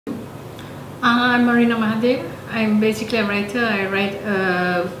I'm Marina Mahathir. I'm basically a writer. I write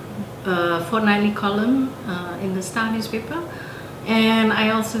a fortnightly column in the Star newspaper, and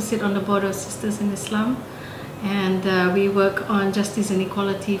I also sit on the board of Sisters in Islam, and we work on justice and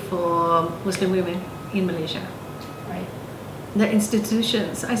equality for Muslim women in Malaysia. Right. The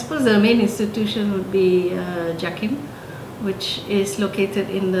institutions, I suppose the main institution would be JAKIM, which is located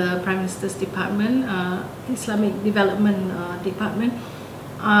in the Prime Minister's Department, Islamic Development Department.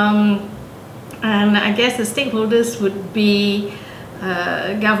 And I guess the stakeholders would be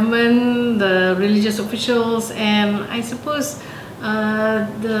government, the religious officials, and I suppose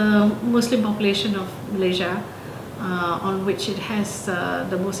the Muslim population of Malaysia, on which it has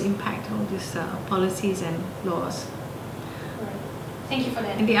the most impact, all these policies and laws. Thank you for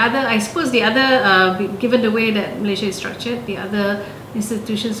that. And the other, I suppose the other, given the way that Malaysia is structured, the other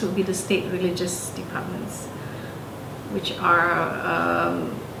institutions would be the state religious departments, which are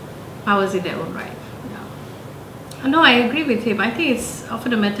powers in their own right. Yeah. No, I agree with him. I think it's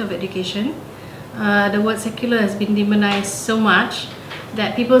often a matter of education. The word secular has been demonized so much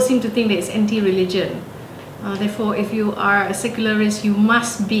that people seem to think that it's anti-religion. Therefore, if you are a secularist, you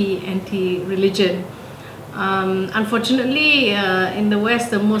must be anti-religion. Unfortunately, in the West,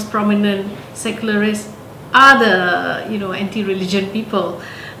 the most prominent secularists are the anti-religion people.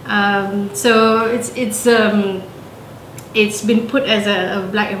 So it's been put as a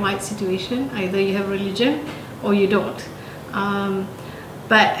black and white situation. Either you have religion or you don't.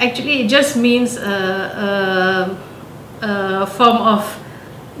 But actually, it just means a form of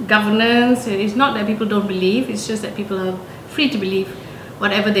governance. It's not that people don't believe. It's just that people are free to believe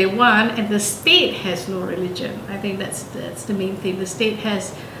whatever they want, and the state has no religion. I think that's the main thing. The state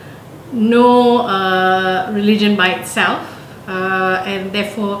has no religion by itself, and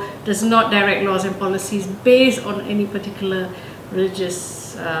therefore does not direct laws and policies based on any particular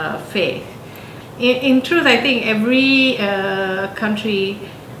religious faith. In truth, I think every country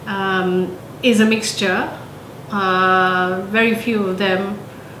is a mixture. Very few of them,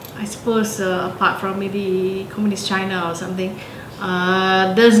 I suppose, apart from maybe communist China or something,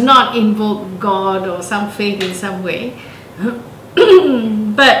 does not invoke God or some faith in some way.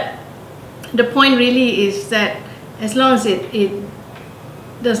 But the point really is that as long as it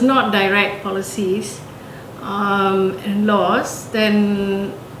does not direct policies and laws,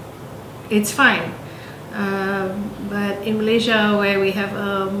 then it's fine. But in Malaysia, where we have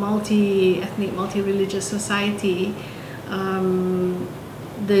a multi-ethnic, multi-religious society,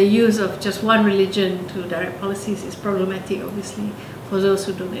 the use of just one religion to direct policies is problematic, obviously, for those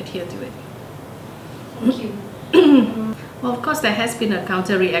who don't adhere to it. Thank you. Well, of course, there has been a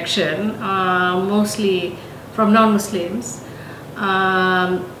counter-reaction, mostly from non-Muslims.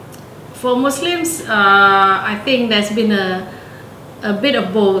 For Muslims, I think there's been a bit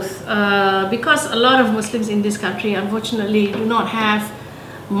of both, because a lot of Muslims in this country, unfortunately, do not have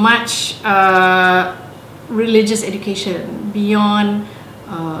much religious education beyond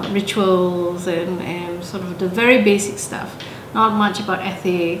rituals and sort of the very basic stuff. Not much about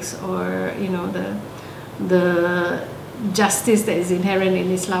ethics or the justice that is inherent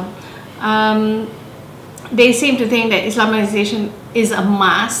in Islam. They seem to think that Islamization is a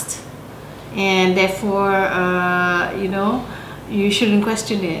must, and therefore you shouldn't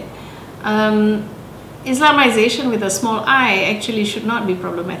question it. Islamization with a small I actually should not be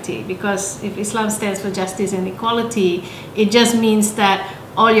problematic, because if Islam stands for justice and equality, it just means that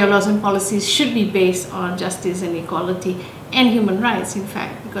all your laws and policies should be based on justice and equality and human rights, in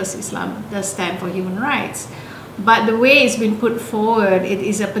fact, because Islam does stand for human rights. But the way it's been put forward, it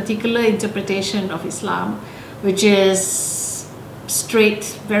is a particular interpretation of Islam, which is straight,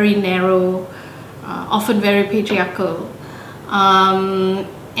 very narrow, often very patriarchal,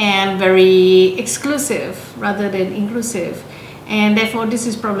 and very exclusive rather than inclusive. And therefore this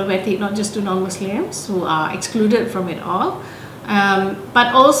is problematic not just to non-Muslims who are excluded from it all,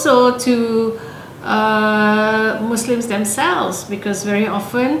 but also to Muslims themselves, because very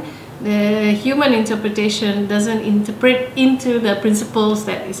often the human interpretation doesn't interpret into the principles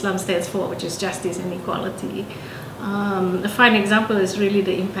that Islam stands for, which is justice and equality. A fine example is really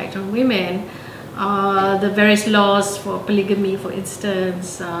the impact on women. The various laws for polygamy, for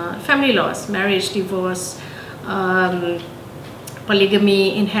instance, family laws, marriage, divorce,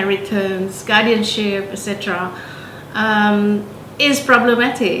 polygamy, inheritance, guardianship, etc., is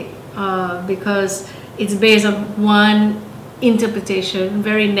problematic because it's based on one interpretation,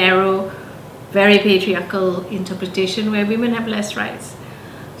 very narrow, very patriarchal interpretation, where women have less rights.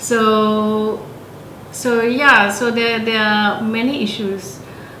 So there are many issues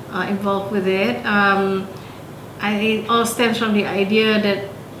involved with it. It all stems from the idea that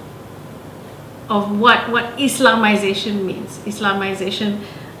of what Islamization means. Islamization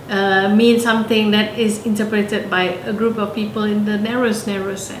means something that is interpreted by a group of people in the narrowest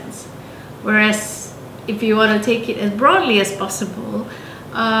sense. Whereas if you want to take it as broadly as possible,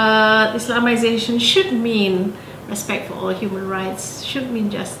 Islamization should mean respect for all human rights, should mean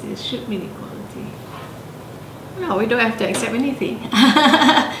justice, should mean equality. No, we don't have to accept anything.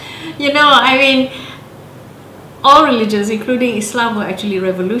 You know, I mean, all religions, including Islam, were actually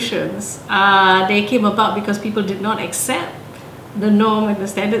revolutions. They came about because people did not accept the norm and the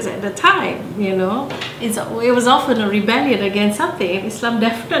standards at the time. You know, it was often a rebellion against something. Islam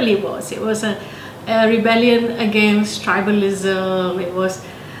definitely was. It was a rebellion against tribalism. It was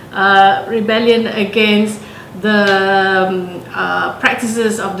a rebellion against the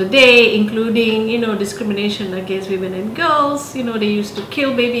practices of the day, including, you know, discrimination against women and girls. You know, they used to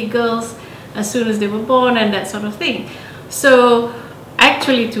kill baby girls as soon as they were born and that sort of thing. So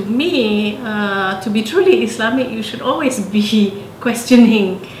actually, to me, to be truly Islamic, you should always be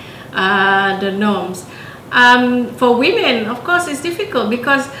questioning the norms. For women, of course, it's difficult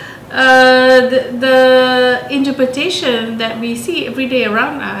because the interpretation that we see every day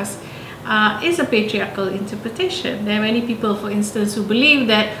around us is a patriarchal interpretation. There are many people, for instance, who believe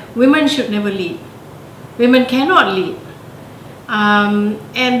that women should never lead. Women cannot lead.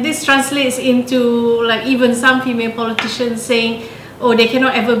 And this translates into, like, even some female politicians saying, oh, they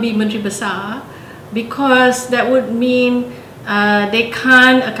cannot ever be Menteri Besar because that would mean they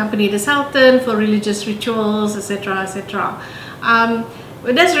can't accompany the Sultan for religious rituals, etc., etc.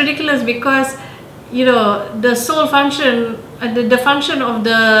 But that's ridiculous because, you know, the sole function, the function of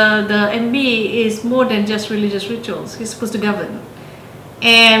the MB is more than just religious rituals. He's supposed to govern.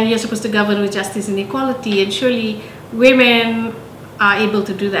 And you're supposed to govern with justice and equality, and surely women are able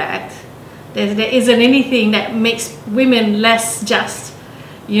to do that. There isn't anything that makes women less just,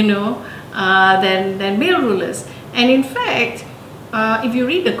 you know, than male rulers. And in fact, if you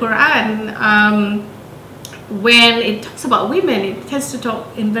read the Quran, when it talks about women, it tends to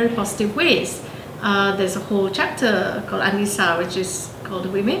talk in very positive ways. There's a whole chapter called An-Nisa, which is called the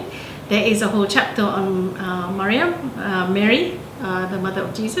women. There is a whole chapter on Mary, the mother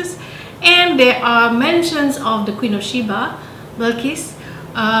of Jesus. And there are mentions of the Queen of Sheba, Bilqis,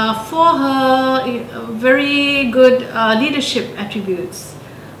 for her very good leadership attributes.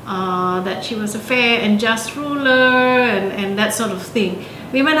 That she was a fair and just ruler and that sort of thing.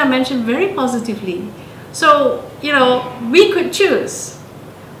 Women are mentioned very positively. So, you know, we could choose.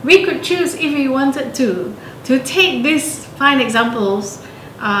 We could choose, if we wanted to take these fine examples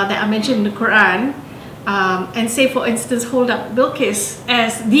that are mentioned in the Quran and say, for instance, hold up Bilqis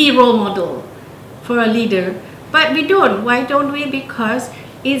as the role model for a leader. But we don't. Why don't we? Because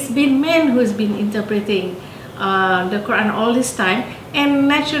it's been men who's been interpreting the Quran all this time, and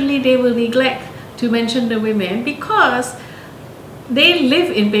naturally they will neglect to mention the women because they live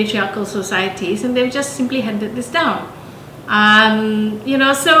in patriarchal societies and they've just simply handed this down. You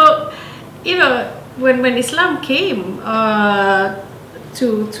know, so, you know, when Islam came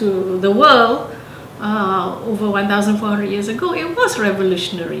to the world over 1,400 years ago, it was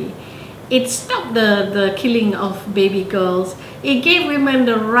revolutionary. It stopped the killing of baby girls. It gave women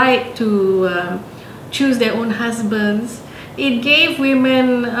the right to choose their own husbands. It gave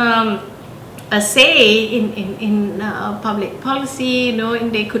women a say in public policy, you know,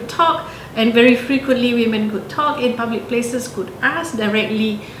 and they could talk, and very frequently women could talk in public places, could ask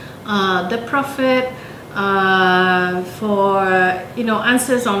directly the Prophet for, you know,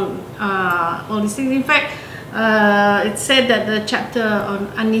 answers on all these things. In fact, it's said that the chapter on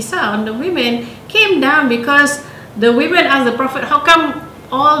An-Nisa, on the women, came down because the women asked the Prophet, how come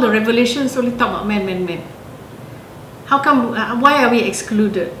all the revelations only talk about men? How come, why are we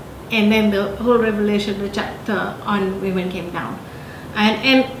excluded? And then the whole revelation, the chapter on women came down.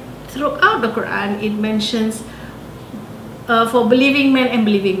 And throughout the Quran, it mentions for believing men and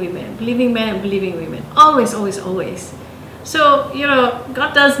believing women. Believing men and believing women. Always, always, always. So, you know,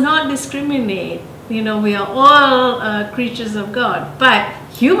 God does not discriminate. You know, we are all creatures of God, but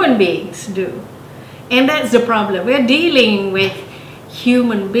human beings do. And that's the problem. We're dealing with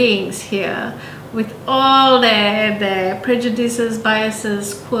human beings here, with all their prejudices,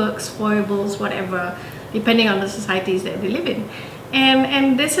 biases, quirks, foibles, whatever, depending on the societies that we live in.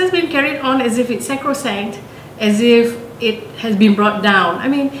 And this has been carried on as if it's sacrosanct, as if it has been brought down. I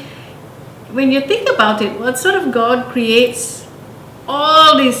mean, when you think about it, what sort of God creates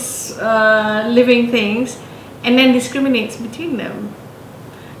all these living things and then discriminates between them?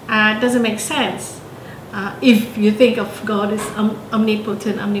 It doesn't make sense. If you think of God as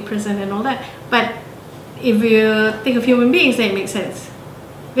omnipotent, omnipresent and all that. But if you think of human beings, then it makes sense.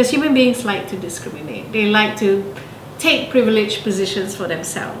 Because human beings like to discriminate. They like to take privileged positions for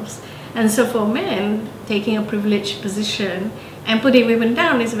themselves. And so for men, taking a privileged position and putting women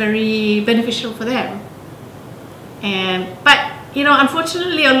down is very beneficial for them. But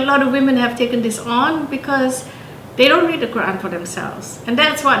unfortunately, a lot of women have taken this on because they don't read the Quran for themselves. And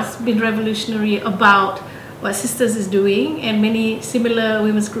that's what's been revolutionary about what Sisters is doing, and many similar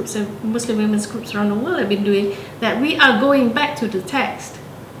women's groups and Muslim women's groups around the world have been doing, that we are going back to the text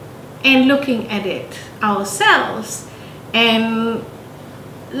and looking at it ourselves and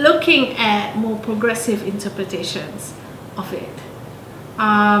looking at more progressive interpretations of it.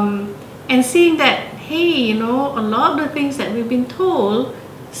 And seeing that, hey, a lot of the things that we've been told,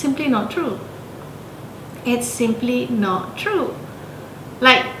 simply not true. It's simply not true.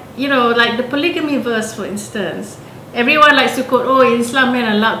 Like the polygamy verse, for instance. Everyone likes to quote, oh, in Islam, men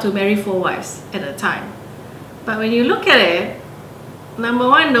are allowed to marry 4 wives at a time. But when you look at it, number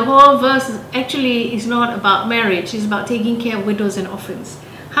one, the whole verse actually is not about marriage. It's about taking care of widows and orphans.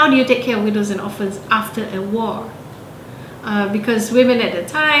 How do you take care of widows and orphans after a war? Because women at the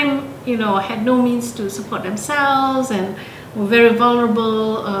time, had no means to support themselves and were very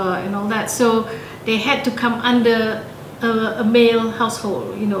vulnerable and all that. So they had to come under a male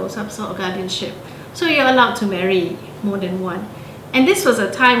household, some sort of guardianship. So you're allowed to marry more than one. And this was a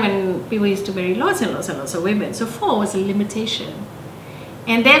time when people used to marry lots and lots and lots of women. So 4 was a limitation.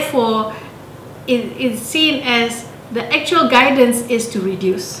 And therefore, it's seen as the actual guidance is to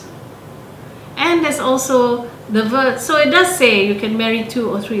reduce. And there's also the verse, so it does say you can marry 2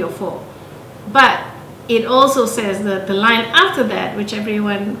 or 3 or 4. But it also says that the line after that, which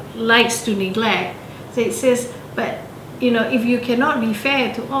everyone likes to neglect, so it says, but if you cannot be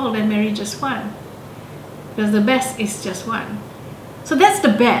fair to all, then marry just one. Because the best is just one. So that's the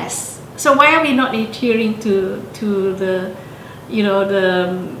best. So why are we not adhering to the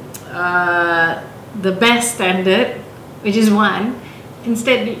the best standard, which is one,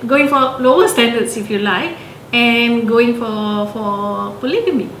 instead going for lower standards, if you like, and going for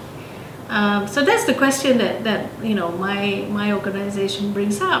polygamy? So that's the question that my organization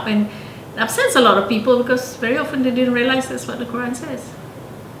brings up, and it upsets a lot of people because very often they didn't realize that's what the Quran says.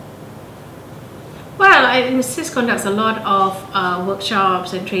 Well, SIS conducts a lot of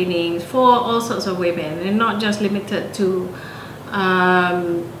workshops and trainings for all sorts of women, and not just limited to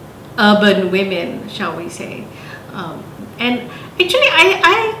urban women, shall we say. And actually,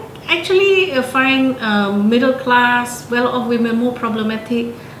 I actually find middle class, well-off women more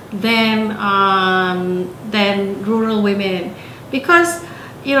problematic than rural women, because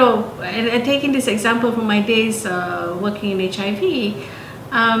and taking this example from my days working in HIV,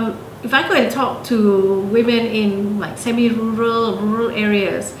 if I go and talk to women in like rural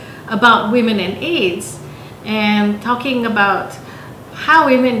areas about women and AIDS, and talking about how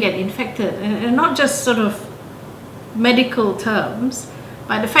women get infected, and not just sort of medical terms,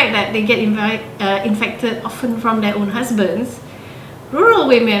 but the fact that they get infected often from their own husbands. Rural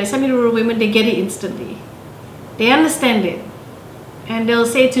women, semi-rural women, they get it instantly. They understand it. And they'll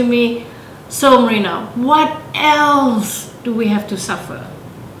say to me, so Marina, what else do we have to suffer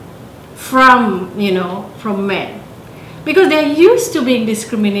from, from men? Because they're used to being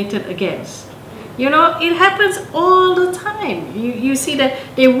discriminated against. It happens all the time. You see that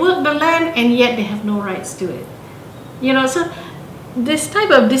they work the land and yet they have no rights to it. So this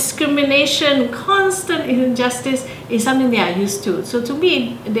type of discrimination, constant injustice, is something they are used to. So to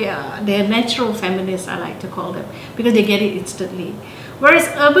me, they're natural feminists, I like to call them, because they get it instantly. Whereas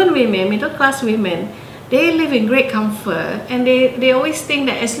urban women, middle class women, they live in great comfort, and they always think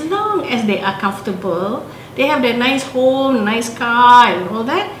that as long as they are comfortable, they have their nice home, nice car and all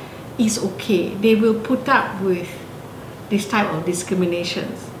that, is okay. They will put up with this type of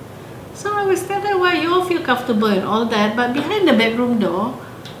discriminations. So I was telling her, well, you all feel comfortable and all that, but behind the bedroom door,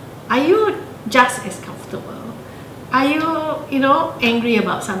 are you just as comfortable? Are you, angry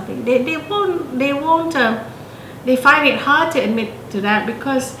about something? They find it hard to admit to that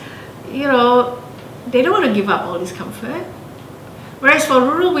because, they don't want to give up all this comfort. Whereas for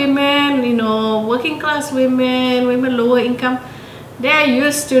rural women, working class women, women lower income, they're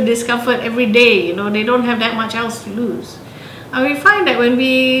used to discomfort every day. They don't have that much else to lose. And we find that when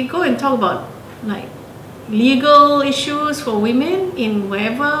we go and talk about like legal issues for women in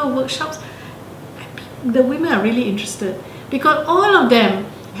wherever workshops, the women are really interested because all of them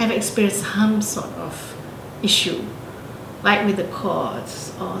have experienced some sort of issue, like with the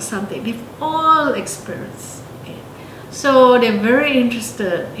courts or something. They've all experienced it. So they're very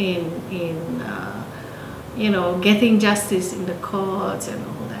interested in getting justice in the courts and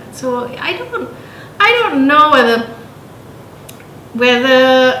all that. So I don't know whether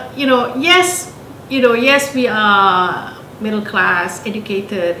whether, yes, yes, we are middle class,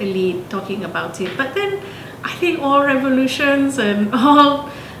 educated, elite, talking about it, but then I think all revolutions and all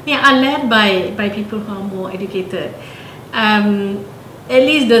are led by people who are more educated. At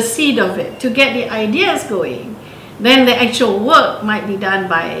least the seed of it, to get the ideas going. Then the actual work might be done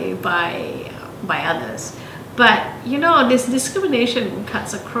by others. But this discrimination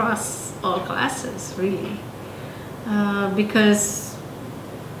cuts across all classes, really, because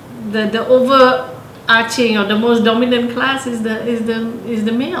the overarching or the most dominant class is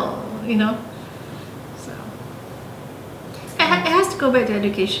the male. So it has to go back to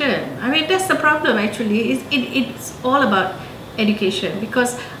education. I mean, that's the problem. Actually, it's all about education,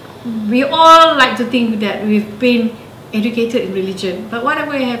 because we all like to think that we've been educated in religion, but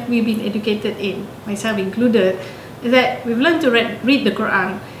whatever have we been educated in, myself included, is that we've learned to read the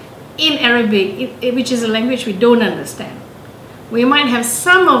Quran in Arabic, which is a language we don't understand. We might have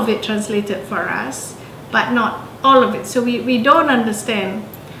some of it translated for us, but not all of it. So we don't understand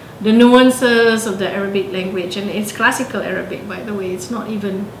the nuances of the Arabic language, and it's classical Arabic, by the way. It's not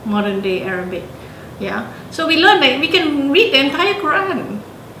even modern day Arabic. Yeah. So we learn that we can read the entire Quran,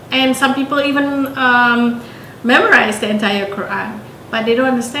 and some people even memorize the entire Quran, but they don't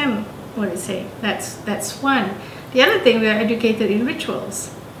understand what it's saying. That's one. The other thing, we are educated in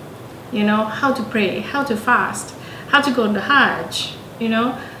rituals. How to pray, how to fast, how to go on the Hajj.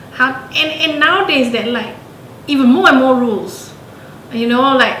 And nowadays there are like even more and more rules.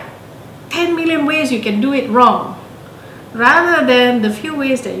 Like 10 million ways you can do it wrong, rather than the few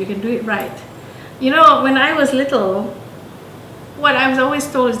ways that you can do it right. When I was little, what I was always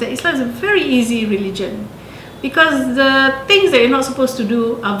told is that Islam is a very easy religion, because the things that you're not supposed to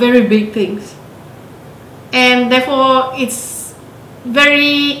do are very big things, and therefore it's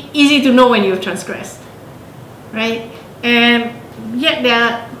very easy to know when you've transgressed, right? And yet there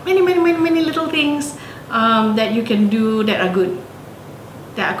are many little things that you can do that are good,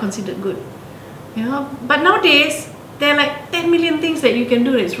 that are considered good. But nowadays there are like 10 million things that you can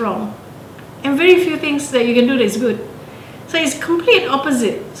do that is wrong, and very few things that you can do that is good. So it's complete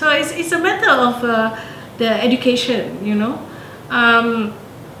opposite. So it's a matter of the education,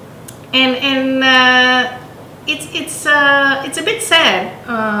 it's a bit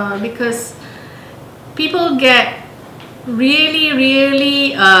sad, because people get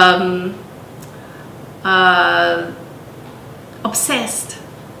really obsessed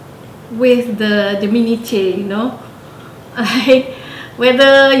with the minutiae, like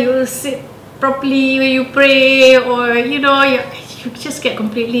whether you sit properly when you pray, or you just get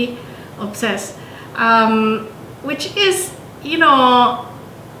completely obsessed, which is,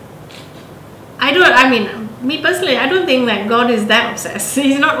 me personally, I don't think that God is that obsessed.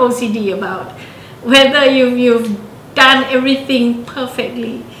 He's not OCD about whether you've done everything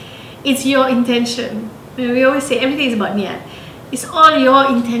perfectly. It's your intention. We always say everything is about niyat. It's all your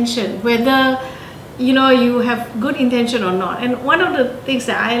intention, whether you have good intention or not. And one of the things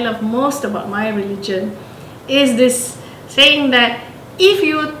that I love most about my religion is this saying that if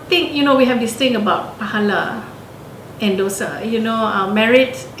you think, we have this thing about pahala and dosa,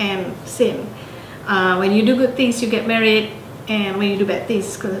 merit and sin. When you do good things, you get merit, and when you do bad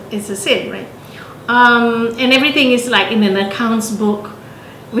things, it's a sin, right? And everything is like in an accounts book,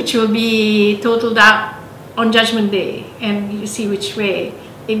 which will be totaled up on Judgment Day, and you see which way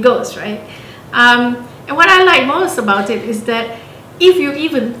it goes, right? And what I like most about it is that if you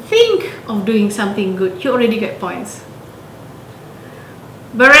even think of doing something good, you already get points.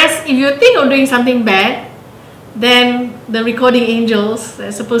 Whereas if you think of doing something bad, then the recording angels that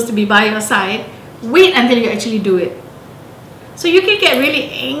are supposed to be by your side wait until you actually do it. So you can get really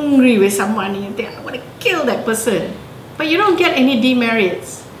angry with someone and you think, I want to kill that person, but you don't get any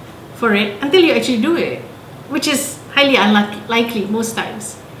demerits for it until you actually do it, which is highly unlikely most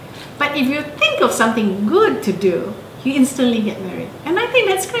times. But if you think of something good to do, you instantly get merit, and I think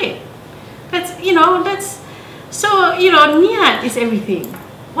that's great. Niyat is everything.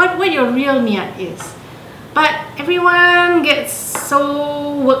 What your real niyat is. But everyone gets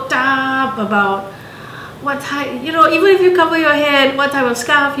so worked up about what type, even if you cover your head, what type of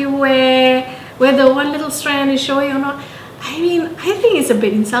scarf you wear, whether one little strand is showing or not. I think it's a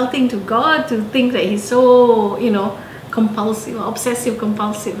bit insulting to God to think that He's so, compulsive, obsessive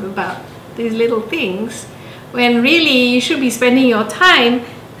compulsive about these little things, when really you should be spending your time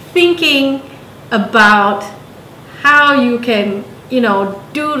thinking about how you can,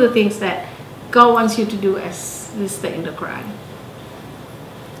 do the things that God wants you to do as listed in the Quran.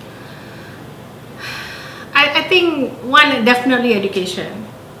 I think one, definitely education,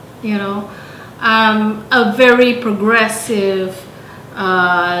 a very progressive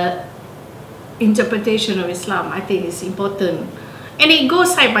interpretation of Islam, I think is important. And it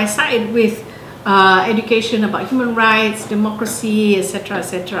goes side by side with education about human rights, democracy, etc.,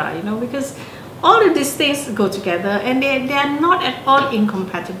 etc. You know, because all of these things go together, and they are not at all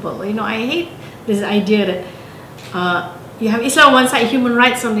incompatible. You know, I hate this idea that you have Islam on one side, human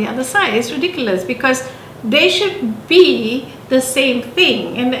rights on the other side. It's ridiculous, because they should be the same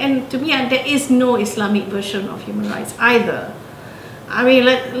thing. And to me, there is no Islamic version of human rights either. I mean,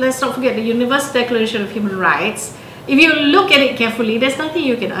 let's not forget the Universal Declaration of Human Rights. If you look at it carefully, there's nothing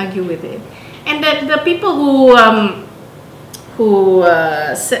you can argue with it. And the people who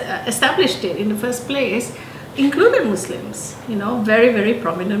established it in the first place included Muslims, you know, very, very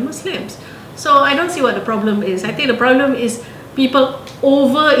prominent Muslims. So I don't see what the problem is. I think the problem is people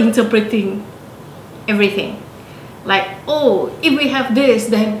over-interpreting everything. Like, oh, if we have this,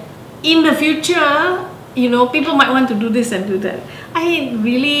 then in the future, you know, people might want to do this and do that. I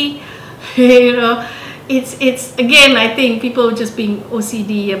really, you know, it's again, I think people just being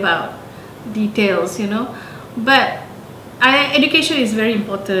OCD about details, you know. But education is very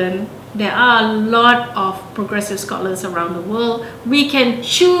important. There are a lot of progressive scholars around the world. We can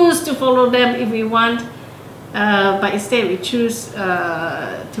choose to follow them if we want, but instead we choose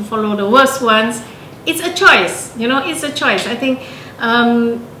to follow the worst ones. It's a choice, you know, it's a choice. I think,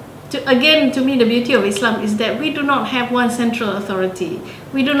 again, to me, the beauty of Islam is that we do not have one central authority.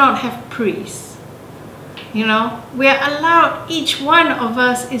 We do not have priests. You know, we are allowed, each one of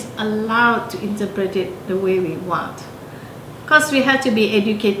us is allowed to interpret it the way we want. Because we have to be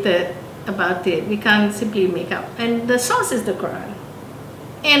educated about it. We can't simply make up. And the source is the Quran.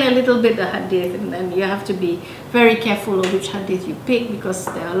 And a little bit the hadith. And then you have to be very careful of which hadith you pick, because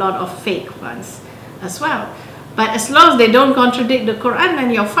there are a lot of fake ones as well. But as long as they don't contradict the Quran,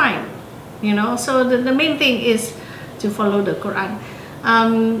 then you're fine. You know, so the main thing is to follow the Quran.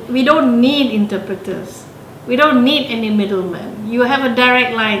 We don't need interpreters. We don't need any middlemen. You have a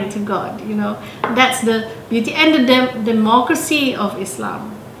direct line to God, you know. That's the beauty and the democracy of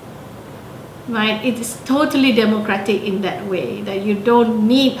Islam. Right? It is totally democratic in that way, that you don't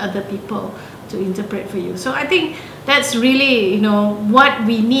need other people to interpret for you. So I think that's really, you know, what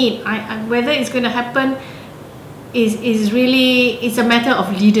we need. Whether it's going to happen is really, it's a matter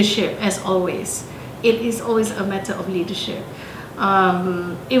of leadership, as always. It is always a matter of leadership.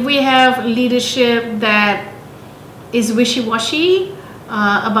 If we have leadership that is wishy-washy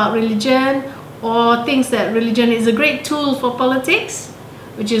about religion, or thinks that religion is a great tool for politics,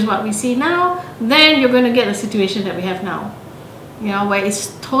 which is what we see now, then you're going to get a situation that we have now, you know, where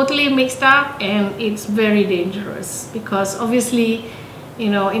it's totally mixed up and it's very dangerous. Because obviously, you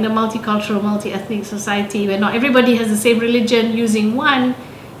know, in a multicultural, multi-ethnic society where not everybody has the same religion, using one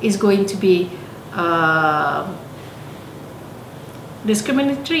is going to be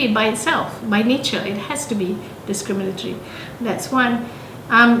discriminatory by itself, by nature. It has to be discriminatory. That's one.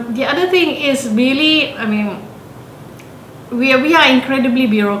 The other thing is really, I mean, we are incredibly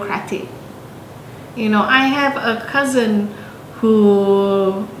bureaucratic. You know, I have a cousin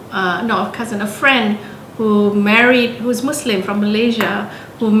who, a friend who married, who's Muslim from Malaysia,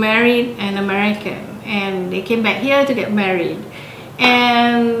 who married an American, and they came back here to get married.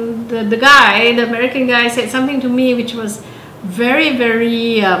 And the American guy said something to me which was very,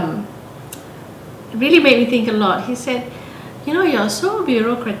 very, really made me think a lot. He said, you know, you're so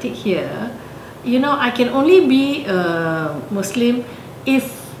bureaucratic here. You know, I can only be a Muslim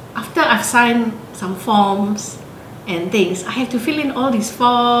if after I've signed some forms and things. I have to fill in all these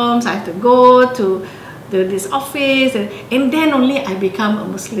forms. I have to go to this office, and then only I become a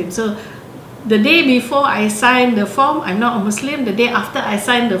Muslim. So the day before I sign the form, I'm not a Muslim. The day after I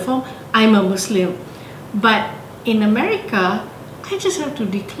sign the form, I'm a Muslim. But in America, I just have to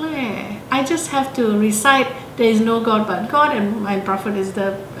declare. I just have to recite, there is no God but God, and my prophet is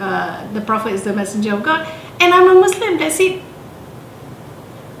the prophet is the messenger of God, and I'm a Muslim. That's it.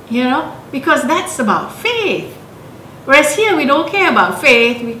 You know, because that's about faith. Whereas here we don't care about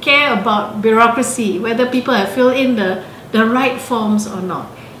faith. We care about bureaucracy, whether people have filled in the right forms or not.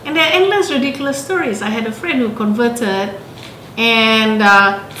 And there are endless ridiculous stories. I had a friend who converted, and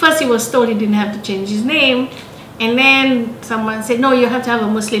first he was told he didn't have to change his name. And then someone said, no, you have to have a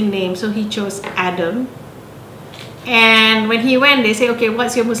Muslim name. So he chose Adam. And when he went, they said, okay,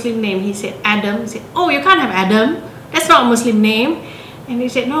 what's your Muslim name? He said, Adam. He said, oh, you can't have Adam. That's not a Muslim name. And he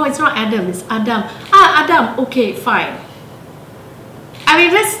said, no, it's not Adam, it's Adam. Ah, Adam, okay, fine. I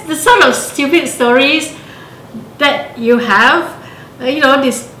mean, that's the sort of stupid stories that you have. You know,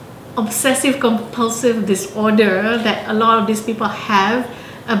 this obsessive compulsive disorder that a lot of these people have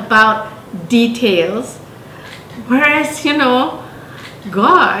about details. Whereas, you know,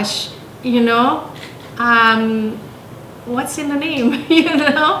 gosh, what's in the name?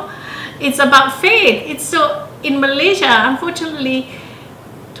 It's about faith. It's so, in Malaysia, unfortunately,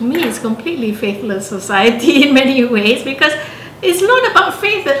 to me, it's completely faithless society in many ways, because it's not about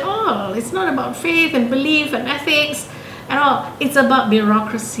faith at all. It's not about faith and belief and ethics at all. It's about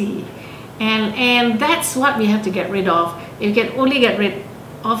bureaucracy. And that's what we have to get rid of. You can only get rid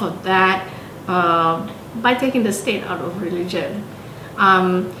of that by taking the state out of religion.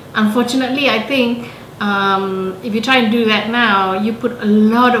 Unfortunately, I think if you try and do that now, you put a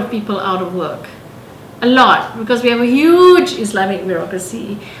lot of people out of work. A lot, because we have a huge Islamic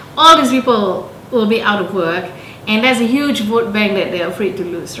bureaucracy. All these people will be out of work, and there's a huge vote bank that they're afraid to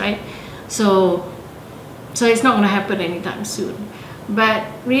lose, right? So it's not going to happen anytime soon. But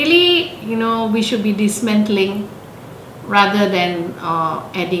really, we should be dismantling rather than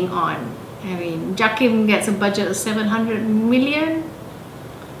adding on. I mean, JAKIM gets a budget of 700 million.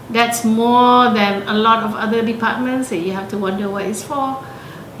 That's more than a lot of other departments that you have to wonder what it's for,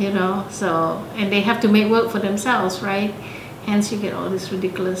 so, and they have to make work for themselves, right? Hence you get all these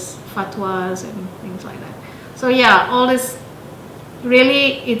ridiculous fatwas and things like that. So yeah, all this,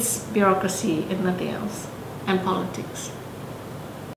 really, it's bureaucracy and nothing else, and politics.